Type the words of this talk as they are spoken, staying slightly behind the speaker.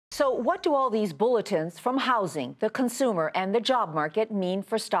So what do all these bulletins from housing, the consumer, and the job market mean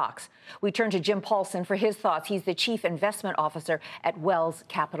for stocks? We turn to JimPaulsen for his thoughts. He's the Chief Investment Officer at Wells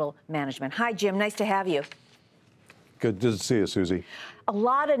Capital Management. Hi, Jim. Nice to have you. Good to see you, Susie. A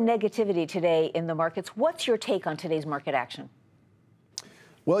lot of negativity today in the markets. What's your take on today's market action?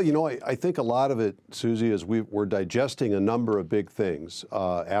 Well, you know, I think a lot of it, Susie, is we're digesting a number of big things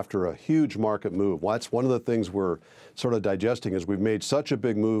after a huge market move. Well, that's one of the things we're sort of digesting is we've made such a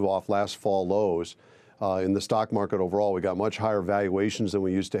big move off last fall lows in the stock market overall. We got much higher valuations than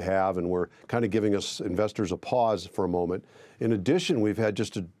we used to have, and we're kind of giving us investors a pause for a moment. In addition, we've had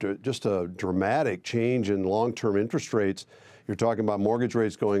just a dramatic change in long-term interest rates. You're talking about mortgage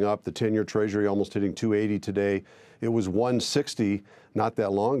rates going up, the 10-year Treasury almost hitting 280 today. It was 160 not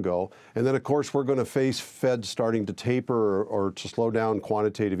that long ago. And then, of course, we're going to face Fed starting to taper or to slow down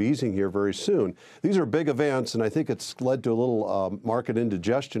quantitative easing here very soon. These are big events, and I think it's led to a little market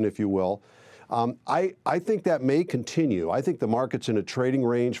indigestion, if you will. I think that may continue. I think the market's in a trading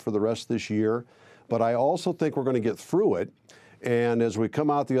range for the rest of this year, but I also think we're going to get through it. And as we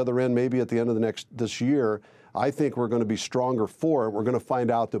come out the other end, maybe at the end of this year, I think we're going to be stronger for it. We're going to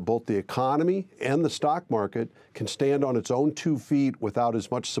find out that both the economy and the stock market can stand on its own 2 feet without as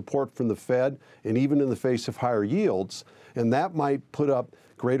much support from the Fed, and even in the face of higher yields. And that might put up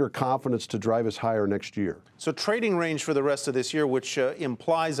greater confidence to drive us higher next year. So trading range for the rest of this year, which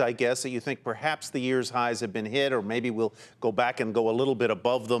implies, I guess, that you think perhaps the year's highs have been hit, or maybe we'll go back and go a little bit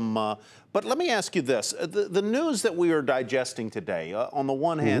above them. But let me ask you this. The news that we are digesting today, on the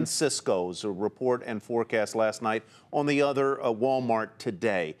one hand, Cisco's report and forecast last night, on the other, Walmart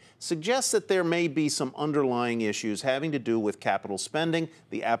today, suggests that there may be some underlying issues having to do with capital spending,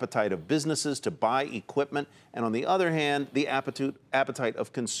 the appetite of businesses to buy equipment, and on the other hand, the appetite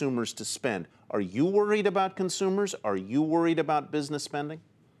of consumers to spend. Are you worried about consumers? Are you worried about business spending?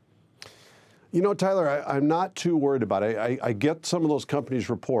 You know, Tyler, I'm not too worried about it. I get some of those companies'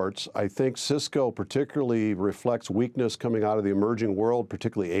 reports. I think Cisco particularly reflects weakness coming out of the emerging world,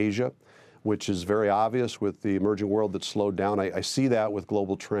 particularly Asia, which is very obvious with the emerging world that's slowed down. I see that with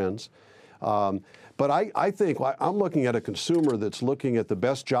global trends. But I think I'm looking at a consumer that's looking at the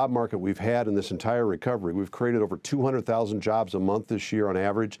best job market we've had in this entire recovery. We've created over 200,000 jobs a month this year on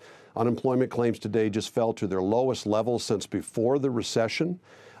average. Unemployment claims today just fell to their lowest level since before the recession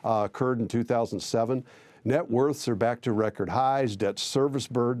occurred in 2007. Net worths are back to record highs. Debt service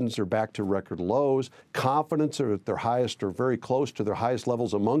burdens are back to record lows. Confidence are at their highest or very close to their highest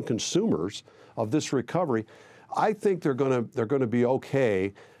levels among consumers of this recovery. I think they're going to be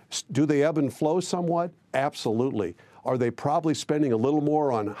okay. Do they ebb and flow somewhat? Absolutely. Are they probably spending a little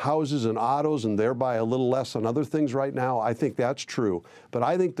more on houses and autos and thereby a little less on other things right now? I think that's true. But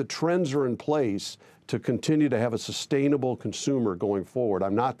I think the trends are in place to continue to have a sustainable consumer going forward.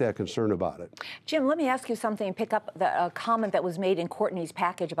 I'm not that concerned about it. Jim, let me ask you something and pick up the comment that was made in Courtney's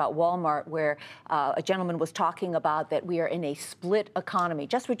package about Walmart, where a gentleman was talking about that we are in a split economy.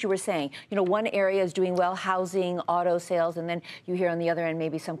 Just what you were saying. You know, one area is doing well, housing, auto sales, and then you hear on the other end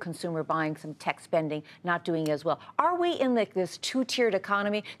maybe some consumer buying, some tech spending not doing as well. Are we in this two-tiered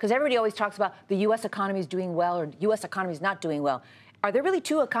economy? Because everybody always talks about the U.S. economy is doing well or the U.S. economy is not doing well. Are there really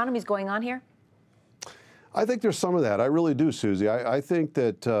two economies going on here? I think there's some of that. I really do, Susie. I think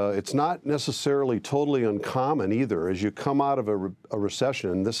that it's not necessarily totally uncommon either. As you come out of a recession,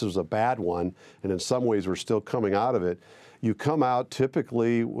 and this is a bad one, and in some ways we're still coming out of it, you come out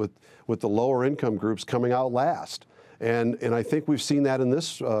typically with the lower income groups coming out last. And I think we've seen that in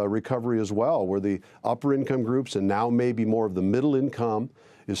this recovery as well, where the upper income groups and now maybe more of the middle income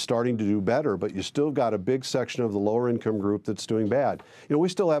is starting to do better, but you still got a big section of the lower income group that's doing bad. You know, we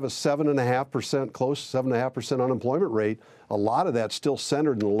still have a 7.5% unemployment rate. A lot of that's still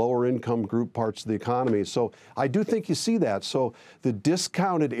centered in the lower income group parts of the economy. So I do think you see that. So the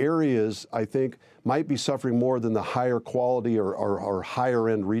discounted areas, I think, might be suffering more than the higher quality or higher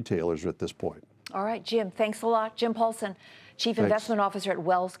end retailers at this point. All right, Jim, thanks a lot. JimPaulsen, Chief Investment Officer at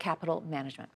Wells Capital Management.